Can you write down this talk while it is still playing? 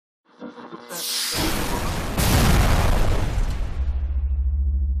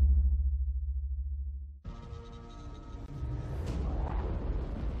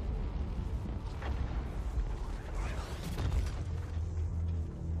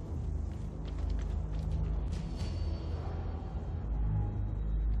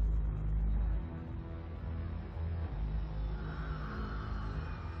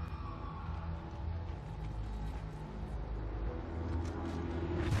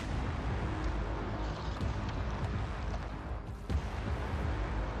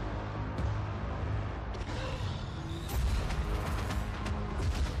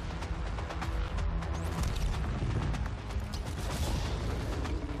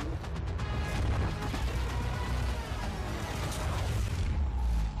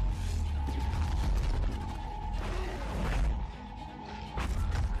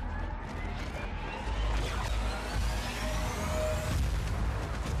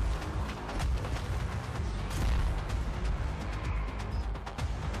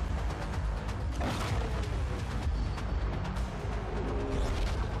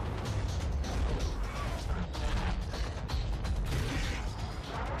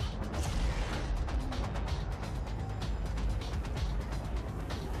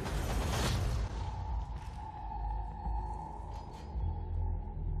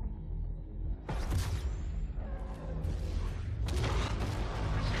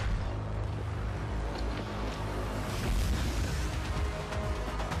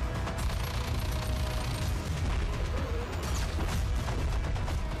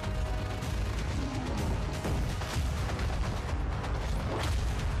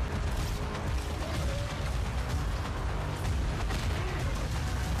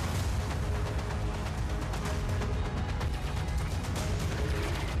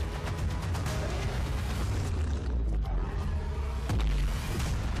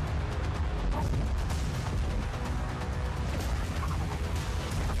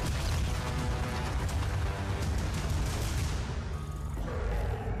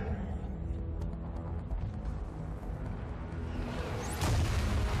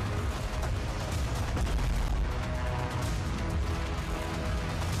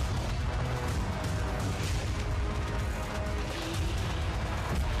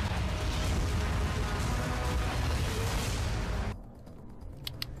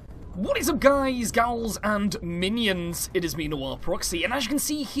What is up, guys, gals, and minions? It is me, Noir Proxy, and as you can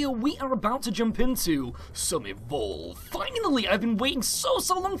see here, we are about to jump into some Evolve. Finally, I've been waiting so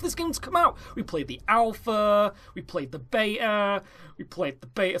long for this game to come out. We played the alpha, we played the beta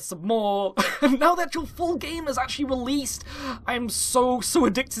some more, and now the actual full game is actually released. I am so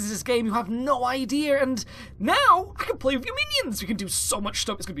addicted to this game, you have no idea, and now I can play with your minions. We can do so much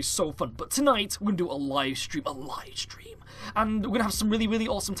stuff, it's going to be so fun. But tonight, we're going to do a live stream, and we're going to have some really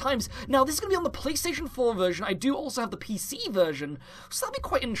awesome times. Now, this is going to be on the PlayStation 4 version. I do also have the PC version, so that'll be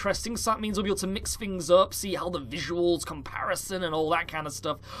quite interesting. So that means we'll be able to mix things up, see how the visuals, comparison, and all that kind of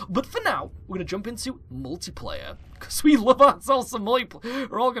stuff. But for now, we're going to jump into multiplayer, because we love ourselves some multiplayer.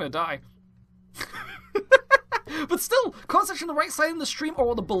 We're all going to die. But still, comment section on the right side of the stream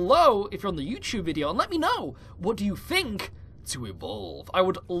or on the below if you're on the YouTube video, and let me know, what do you think to Evolve? I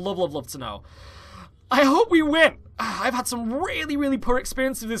would love to know. I hope we win. I've had some really poor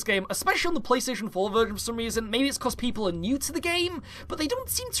experiences with this game, especially on the PlayStation 4 version for some reason. Maybe it's because people are new to the game, but they don't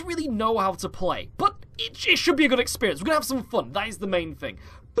seem to really know how to play. But it should be a good experience. We're going to have some fun. That is the main thing.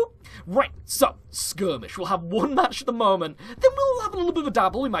 Boop. Right, so, skirmish. We'll have one match at the moment. Then we'll have a little bit of a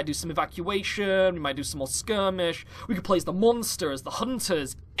dabble. We might do some evacuation. We might do some more skirmish. We could play as the monsters, the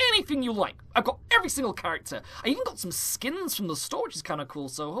hunters, anything you like. I've got every single character. I even got some skins from the store, which is kind of cool,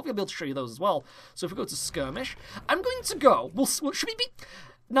 so hopefully I'll be able to show you those as well. So if we go to skirmish, I'm going to go... should we be...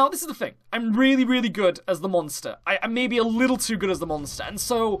 Now, this is the thing. I'm really good as the monster. I may be a little too good as the monster. And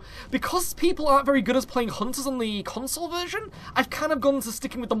so, because people aren't very good at playing hunters on the console version, I've kind of gone to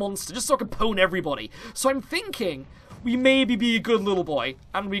sticking with the monster, just so I can pwn everybody. So I'm thinking we maybe be a good little boy,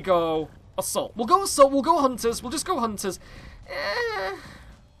 and we go assault. We'll go assault, we'll go hunters, we'll just go hunters.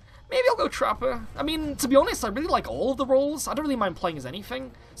 Maybe I'll go trapper. I mean, to be honest, I really like all of the roles. I don't really mind playing as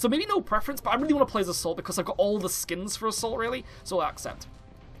anything. So maybe no preference, but I really want to play as assault because I've got all the skins for assault, really. So I'll accept.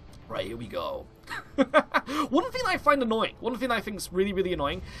 Right, here we go. One thing I find annoying, one thing I think is really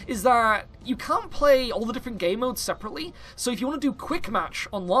annoying, is that you can't play all the different game modes separately. So if you want to do quick match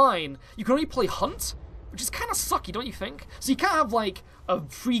online, you can only play hunt, which is kind of sucky, don't you think? So you can't have, like, a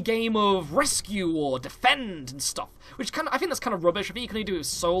free game of rescue or defend and stuff, which I think that's kind of rubbish. I think you can only do it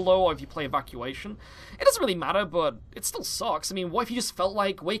solo or if you play evacuation. It doesn't really matter, but it still sucks. I mean, what if you just felt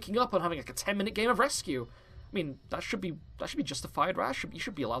like waking up and having, like, a 10-minute game of rescue? I mean, that should be justified, right? You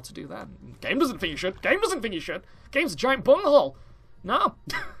should be allowed to do that. Game doesn't think you should. Game doesn't think you should. Game's a giant bunghole. No.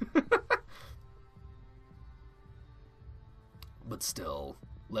 But still,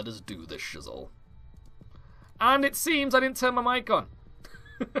 let us do this shizzle. And it seems I didn't turn my mic on.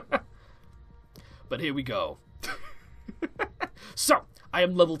 But here we go. So, I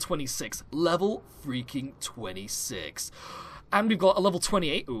am level 26. Level freaking 26. And we've got a level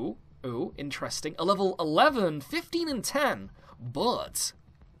 28. Ooh, interesting. A level 11, 15, and 10. But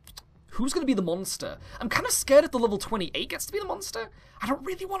who's going to be the monster? I'm kind of scared if the level 28 gets to be the monster. I don't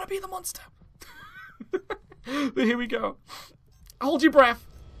really want to be the monster. But here we go. Hold your breath.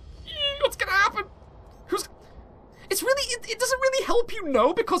 What's going to happen? It doesn't really help you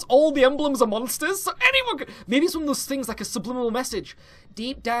know because all the emblems are monsters. So anyone could... Maybe it's one of those things like a subliminal message.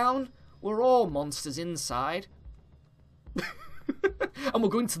 Deep down, we're all monsters inside. And we're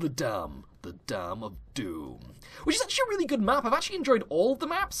going to the Dam of Doom, which is actually a really good map. I've actually enjoyed all of the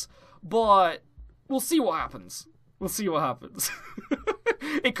maps, but we'll see what happens.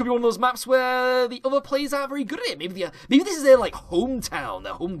 It could be one of those maps where the other players aren't very good at it. Maybe this is their like hometown,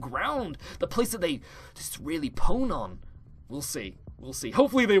 their home ground, the place that they just really pwn on. We'll see.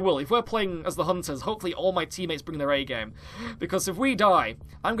 Hopefully they will. If we're playing as the hunters, hopefully all my teammates bring their A game. Because if we die,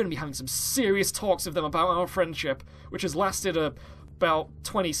 I'm going to be having some serious talks with them about our friendship, which has lasted about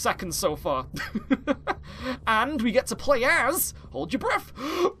 20 seconds so far. And we get to play as... Hold your breath.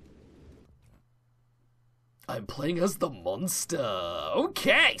 I'm playing as the monster.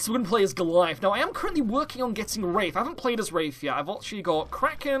 Okay, so we're going to play as Goliath. Now, I am currently working on getting Wraith. I haven't played as Wraith yet. I've actually got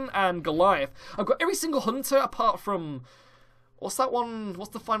Kraken and Goliath. I've got every single hunter apart from... What's that one? What's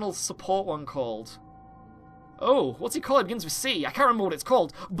the final support one called? Oh, what's he called? It begins with C. I can't remember what it's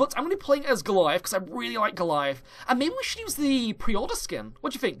called. But I'm going to be playing as Goliath because I really like Goliath. And maybe we should use the pre-order skin.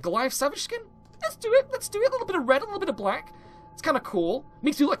 What do you think? Goliath Savage skin? Let's do it. A little bit of red, a little bit of black. It's kind of cool.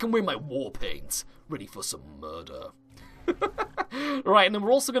 Makes me look like I'm wearing my war paint. Ready for some murder. Right, and then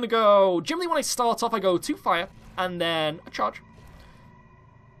we're also going to go... Generally when I start off, I go to fire. And then a charge.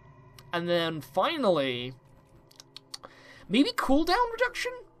 And then finally... Maybe cooldown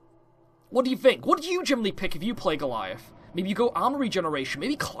reduction? What do you think? What do you generally pick if you play Goliath? Maybe you go armor regeneration,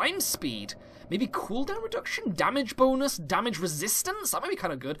 maybe climb speed, maybe cooldown reduction, damage bonus, damage resistance, that might be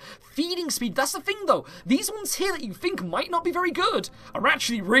kind of good. Feeding speed, that's the thing though. These ones here that you think might not be very good are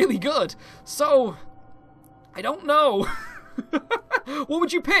actually really good. So, I don't know. What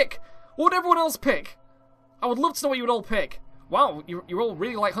would you pick? What would everyone else pick? I would love to know what you would all pick. Wow, you're all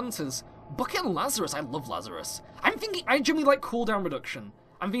really like hunters. Bucket and Lazarus, I love Lazarus. I genuinely like cooldown reduction.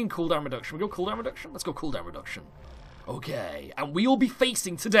 I'm thinking cooldown reduction. We go cooldown reduction? Let's go cooldown reduction. Okay, and we will be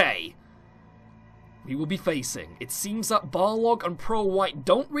facing today. It seems that Barlog and Pro White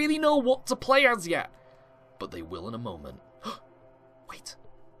don't really know what to play as yet. But they will in a moment. Wait.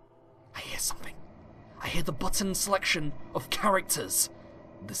 I hear something. I hear the button selection of characters.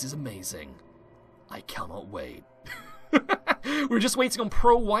 This is amazing. I cannot wait. We're just waiting on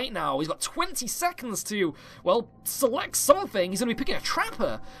Pro White now. He's got 20 seconds to, well, select something. He's going to be picking a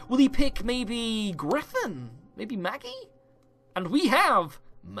trapper. Will he pick maybe Griffin? Maybe Maggie? And we have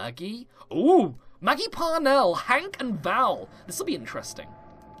Maggie. Ooh, Maggie Parnell, Hank, and Val. This will be interesting.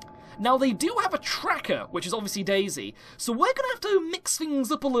 Now, they do have a tracker, which is obviously Daisy, so we're going to have to mix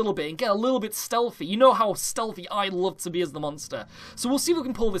things up a little bit and get a little bit stealthy. You know how stealthy I love to be as the monster. So we'll see if we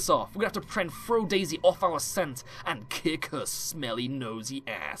can pull this off. We're going to have to try and throw Daisy off our scent and kick her smelly, nosy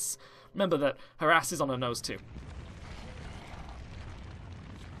ass. Remember that her ass is on her nose, too.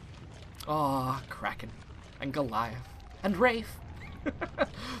 Ah, Kraken. And Goliath. And Wraith.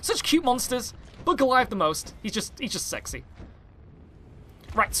 Such cute monsters, but Goliath the most. He's just sexy.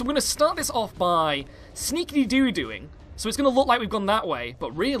 Right, so we're going to start this off by sneaky-doo-doing. So it's going to look like we've gone that way,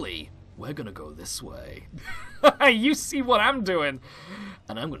 but really, we're going to go this way. You see what I'm doing.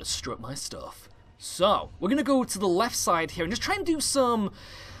 And I'm going to strut my stuff. So, we're going to go to the left side here and just try and do some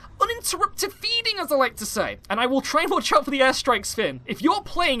uninterrupted feeding, as I like to say. And I will try and watch out for the airstrikes, Finn. If you're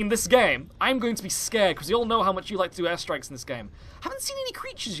playing in this game, I'm going to be scared, because you all know how much you like to do airstrikes in this game. Haven't seen any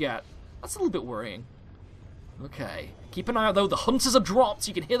creatures yet. That's a little bit worrying. Okay. Keep an eye out, though. The hunters have dropped, so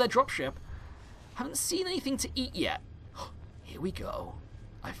you can hear their dropship. Haven't seen anything to eat yet. Here we go.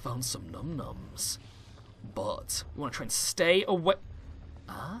 I found some num-nums. But we want to try and stay away.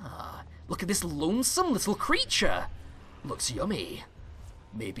 Ah, look at this lonesome little creature. Looks yummy.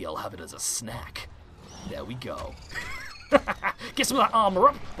 Maybe I'll have it as a snack. There we go. Get some of that armor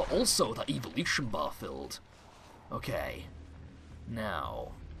up, but also that evolution bar filled. Okay.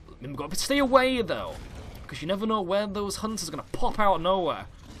 Now, we've got to stay away, though. Because you never know where those hunters are going to pop out of nowhere.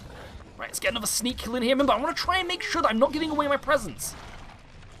 Right, let's get another sneak kill in here. Remember, I want to try and make sure that I'm not giving away my presence.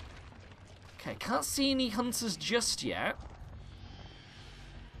 Okay, can't see any hunters just yet.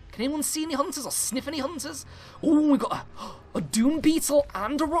 Can anyone see any hunters or sniff any hunters? Oh, we got a Doom Beetle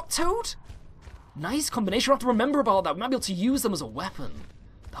and a Rock Toad. Nice combination. We'll have to remember about that. We might be able to use them as a weapon.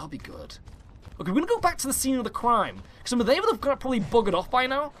 That'll be good. Okay, we're going to go back to the scene of the crime. Because they would have got probably buggered off by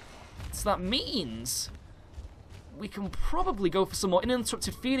now. So that means we can probably go for some more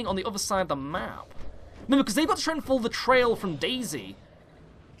uninterrupted feeding on the other side of the map. Remember, because they've got to try and follow the trail from Daisy.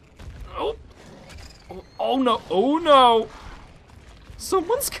 Oh. Oh no. Oh no.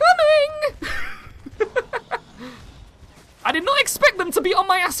 Someone's coming! I did not expect them to be on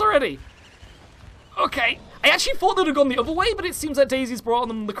my ass already. Okay. I actually thought they'd have gone the other way, but it seems that Daisy's brought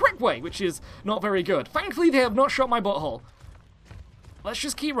them the correct way, which is not very good. Thankfully, they have not shot my butthole. Let's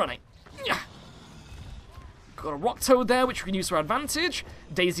just keep running. Got a Rock Toad there, which we can use for advantage.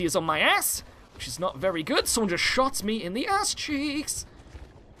 Daisy is on my ass, which is not very good. Someone just shot me in the ass cheeks.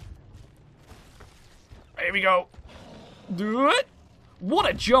 Here we go. Do it. What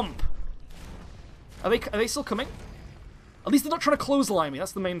a jump. Are they still coming? At least they're not trying to clothesline me.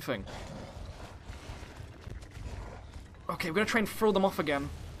 That's the main thing. Okay, we're going to try and throw them off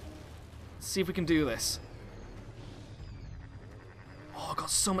again. Let's see if we can do this. Oh, I got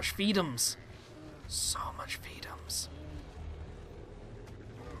so much feedums. So much feedums.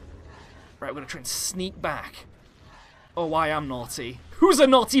 Right, we're going to try and sneak back. Oh, I am naughty. Who's a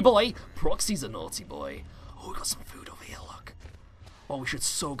naughty boy? Proxy's a naughty boy. Oh, we got some food over here, look. Oh, we should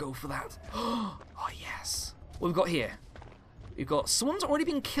so go for that. Oh, yes. What have we got here? We've got someone's already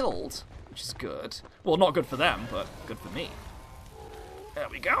been killed, which is good. Well, not good for them, but good for me. There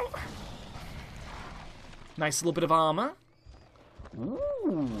we go. Nice little bit of armor.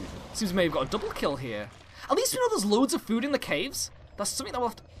 Ooh. Seems we may have got a double kill here. At least we know there's loads of food in the caves. That's something that we'll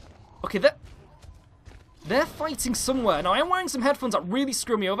have to... Okay, they're fighting somewhere. Now, I am wearing some headphones that really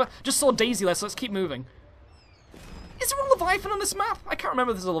screw me over. Just saw Daisy there, so let's keep moving. Is there a Leviathan on this map? I can't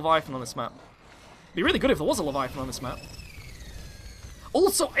remember if there's a Leviathan on this map. It'd be really good if there was a Leviathan on this map.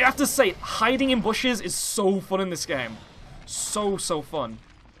 Also, I have to say, hiding in bushes is so fun in this game. So fun.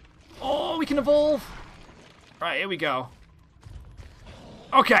 Oh, we can evolve. Right, here we go.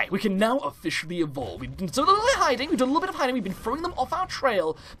 Okay, we can now officially evolve. We've done a little bit of hiding, we've been throwing them off our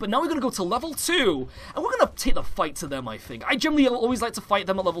trail, but now we're going to go to level 2, and we're going to take the fight to them, I think. I generally always like to fight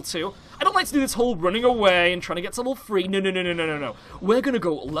them at level 2. I don't like to do this whole running away and trying to get to level 3. No. We're going to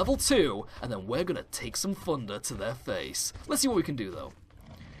go level 2, and then we're going to take some thunder to their face. Let's see what we can do, though.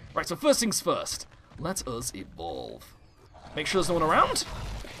 Right, so first things first. Let us evolve. Make sure there's no one around.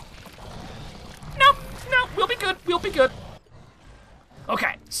 No, we'll be good.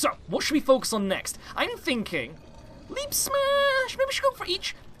 Okay, so, what should we focus on next? I'm thinking, Leap Smash, maybe we should go for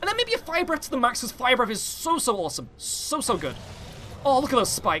each, and then maybe a Fire Breath to the max, because Fire Breath is so awesome. So good. Oh, look at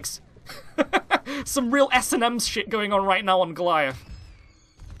those spikes. Some real S&M shit going on right now on Goliath.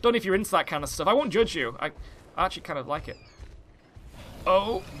 Don't know if you're into that kind of stuff. I won't judge you. I actually kind of like it.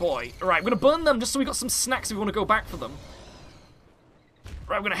 Oh, boy. Right, we're going to burn them just so we got some snacks if we want to go back for them.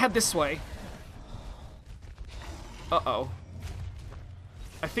 Right, we're going to head this way. Uh-oh.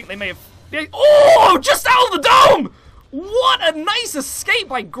 I think they may have... Oh! Just out of the dome! What a nice escape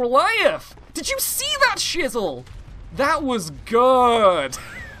by Goliath! Did you see that shizzle? That was good.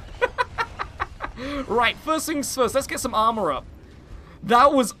 Right, first things first. Let's get some armor up.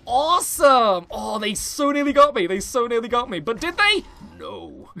 That was awesome! Oh, they so nearly got me. But did they?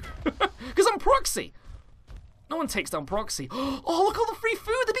 No. Because I'm Proxy. No one takes down Proxy. Oh, look at all the free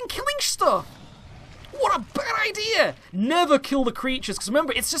food. They've been killing stuff. What a bad idea! Never kill the creatures, because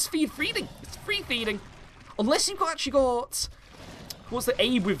remember, it's just feeding. It's free feeding. Unless you've actually got... What's the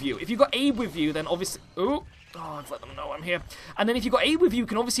Abe with you? If you've got Abe with you, then obviously... Oh, let's let them know I'm here. And then if you've got Abe with you, you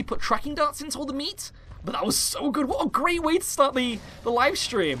can obviously put tracking darts into all the meat. But that was so good. What a great way to start the live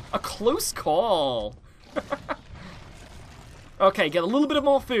stream. A close call. Okay, get a little bit of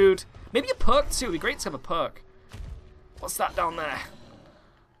more food. Maybe a perk too. It'd be great to have a perk. What's that down there?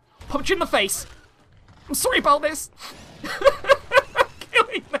 Punch you in the face. I'm sorry about this.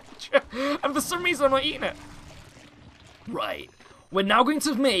 Killing nature. And for some reason I'm not eating it. Right. We're now going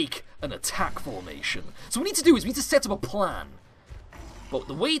to make an attack formation. So what we need to do is we need to set up a plan. But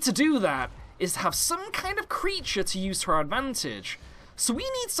the way to do that is to have some kind of creature to use to our advantage. So we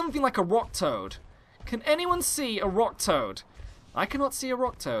need something like a rock toad. Can anyone see a rock toad? I cannot see a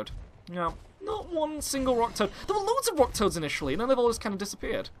rock toad. No, not one single rock toad. There were loads of rock toads initially, and then they've all just kind of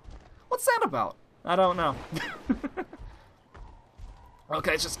disappeared. What's that about? I don't know.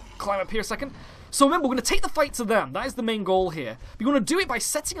 Okay, let's just climb up here a second. So remember, we're going to take the fight to them. That is the main goal here. But you want to do it by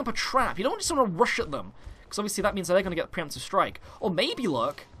setting up a trap. You don't just want to rush at them. Because obviously that means that they're going to get preemptive strike. Or maybe,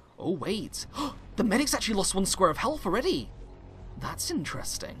 look. Oh, wait. The medic's actually lost 1 square of health already. That's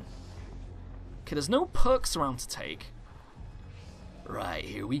interesting. Okay, there's no perks around to take. Right,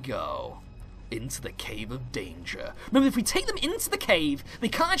 here we go. Into the Cave of Danger. Remember, if we take them into the cave, they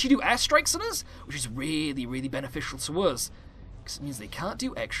can't actually do airstrikes on us, which is really beneficial to us. Because it means they can't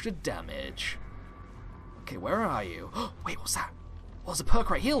do extra damage. Okay, where are you? Wait, what's that? Oh, there's a perk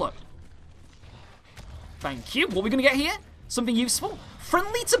right here, look. Thank you. What are we going to get here? Something useful?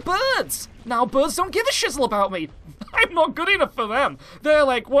 Friendly to birds! Now birds don't give a shizzle about me. I'm not good enough for them. They're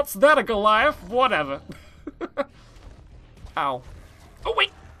like, what's that, a Goliath? Whatever. Ow. Oh,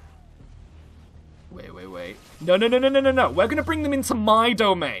 wait. Wait. No. We're going to bring them into my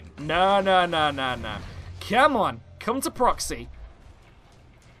domain. No. Come on. Come to Proxy.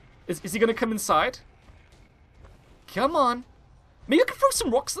 Is he going to come inside? Come on. Maybe I can throw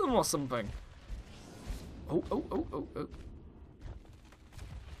some rocks at them or something. Oh.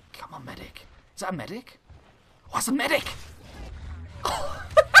 Come on, medic. Is that a medic? Oh, it's a medic!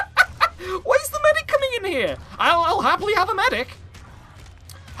 Why is the medic coming in here? I'll happily have a medic.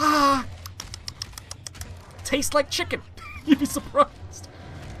 Tastes like chicken. You'd be surprised.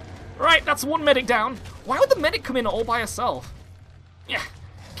 Right, that's 1 medic down. Why would the medic come in all by herself? Yeah,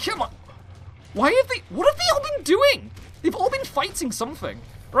 come on. What have they all been doing? They've all been fighting something.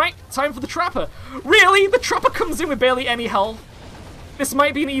 Right, time for the trapper. Really? The trapper comes in with barely any health? This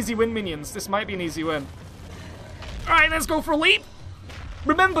might be an easy win, minions. This might be an easy win. Alright, let's go for a leap.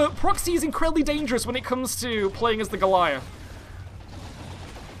 Remember, Proxy is incredibly dangerous when it comes to playing as the Goliath.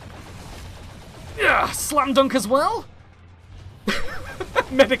 Yeah, slam dunk as well.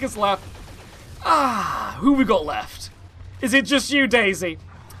 Medic has left. Who we got left? Is it just you, Daisy?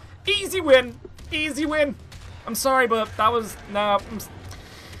 Easy win. I'm sorry, but that was... Nah,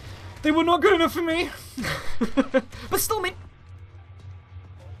 they were not good enough for me. But still,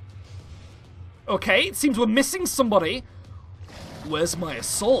 okay, it seems we're missing somebody. Where's my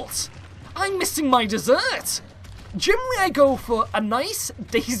assault? I'm missing my dessert. Generally, I go for a nice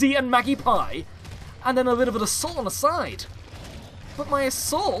Daisy and Maggie pie, and then a bit of an assault on the side. But my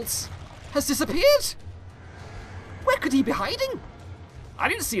assault has disappeared. Where could he be hiding? I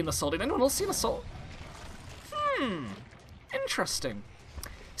didn't see an assault. Did anyone else see an assault? Interesting.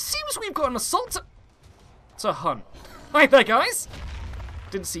 Seems we've got an assault to hunt. Hi there, guys.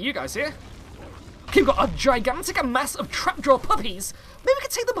 Didn't see you guys here. Okay, we've got a gigantic mass of trapjaw puppies. Maybe we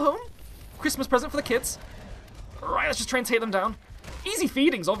could take them home. Christmas present for the kids. Right, let's just try and take them down. Easy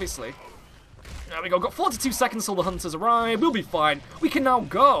feedings, obviously. There we go. Got 42 seconds till the hunters arrive. We'll be fine. We can now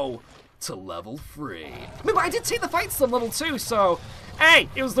go to level 3. But I did take the fights on level 2, so... Hey,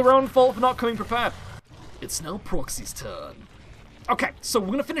 it was their own fault for not coming prepared. It's now Proxy's turn. Okay, so we're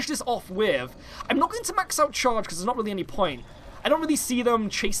going to finish this off with... I'm not going to max out charge because there's not really any point. I don't really see them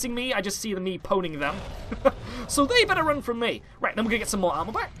chasing me, I just see me poning them. So they better run from me. Right, then we're going to get some more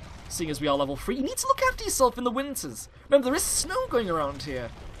ammo back. Seeing as we are level 3, you need to look after yourself in the winters. Remember, there is snow going around here.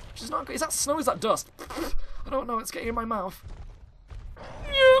 Which is not good. Is that snow or is that dust? I don't know, it's getting in my mouth.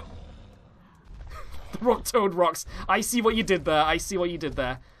 The Rock Toad rocks. I see what you did there, I see what you did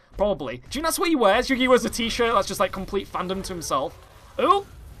there. Probably. Do you think that's what he wears? Yugi wears a t-shirt that's just like complete fandom to himself. Oh!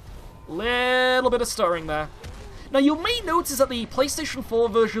 Little bit of stirring there. Now, you may notice that the PlayStation 4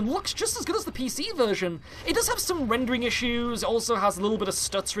 version looks just as good as the PC version. It does have some rendering issues. It also has a little bit of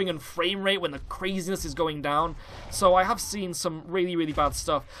stuttering and frame rate when the craziness is going down. So I have seen some really, really bad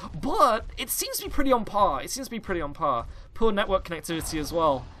stuff. But it seems to be pretty on par. It seems to be pretty on par. Poor network connectivity as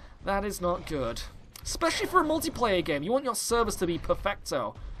well. That is not good. Especially for a multiplayer game. You want your servers to be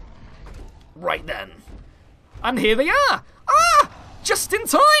perfecto. Right then. And here they are! Ah! Just in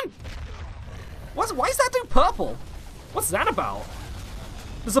time! Why is that dude purple? What's that about?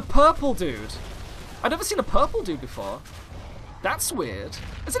 There's a purple dude. I've never seen a purple dude before. That's weird.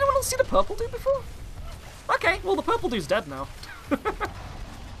 Has anyone else seen a purple dude before? Okay, well the purple dude's dead now.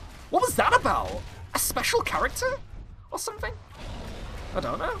 What was that about? A special character? Or something? I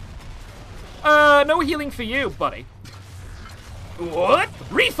don't know. No healing for you, buddy. What?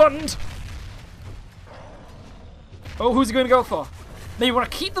 Refund! Oh, who's he going to go for? Now you want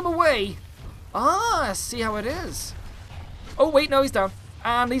to keep them away. Ah, I see how it is. Oh, wait, no, he's down.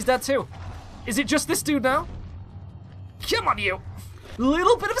 And he's dead too. Is it just this dude now? Come on, you.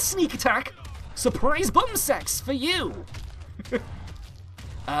 Little bit of a sneak attack. Surprise bum sex for you.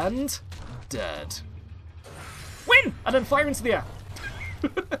 And dead. Win! And then fire into the air.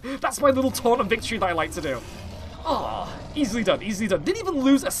 That's my little taunt of victory that I like to do. Oh, easily done, easily done. Didn't even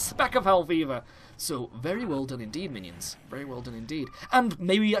lose a speck of health either. So, very well done indeed, minions. Very well done indeed. And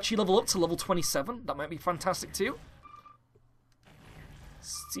maybe we actually level up to level 27. That might be fantastic too.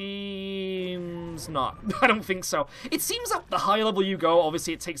 Seems not. I don't think so. It seems that the higher level you go,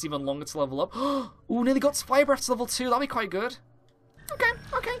 obviously it takes even longer to level up. Ooh, nearly got Fire Breath to level 2. That'd be quite good. Okay,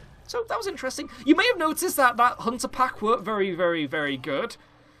 okay. So, that was interesting. You may have noticed that that Hunter pack worked very, very, very good.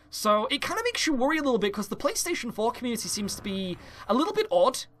 So it kind of makes you worry a little bit because the PlayStation 4 community seems to be a little bit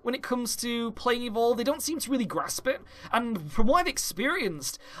odd when it comes to playing Evolve. They don't seem to really grasp it. And from what I've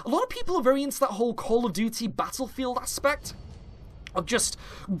experienced, a lot of people are very into that whole Call of Duty Battlefield aspect of just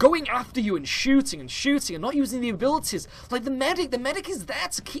going after you and shooting and not using the abilities. Like the medic is there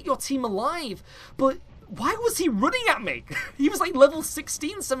to keep your team alive. But why was he running at me? He was like level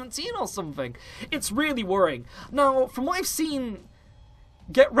 16, 17 or something. It's really worrying. Now, from what I've seen...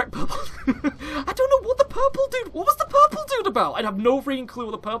 Get wrecked purple. I don't know what the purple dude... What was the purple dude about? I have no freaking clue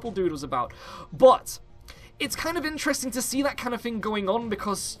what the purple dude was about. But it's kind of interesting to see that kind of thing going on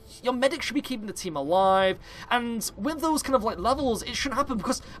because your medic should be keeping the team alive. And with those kind of like levels, it shouldn't happen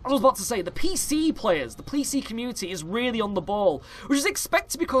because, as I was about to say, the PC players, the PC community is really on the ball. Which is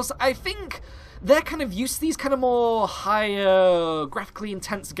expected because I think... they're kind of used to these kind of more higher, graphically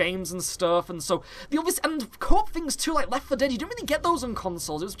intense games and stuff, and so the obvious and co-op things too, like Left 4 Dead, you don't really get those on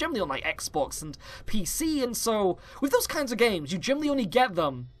consoles. It was generally on like Xbox and PC, and so with those kinds of games, you generally only get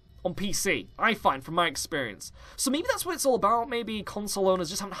them on PC, I find, from my experience. So maybe that's what it's all about. Maybe console owners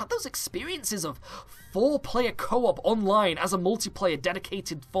just haven't had those experiences of 4-player co-op online as a multiplayer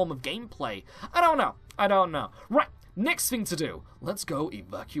dedicated form of gameplay. I don't know. I don't know. Right, next thing to do. Let's go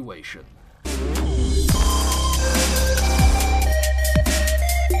evacuation.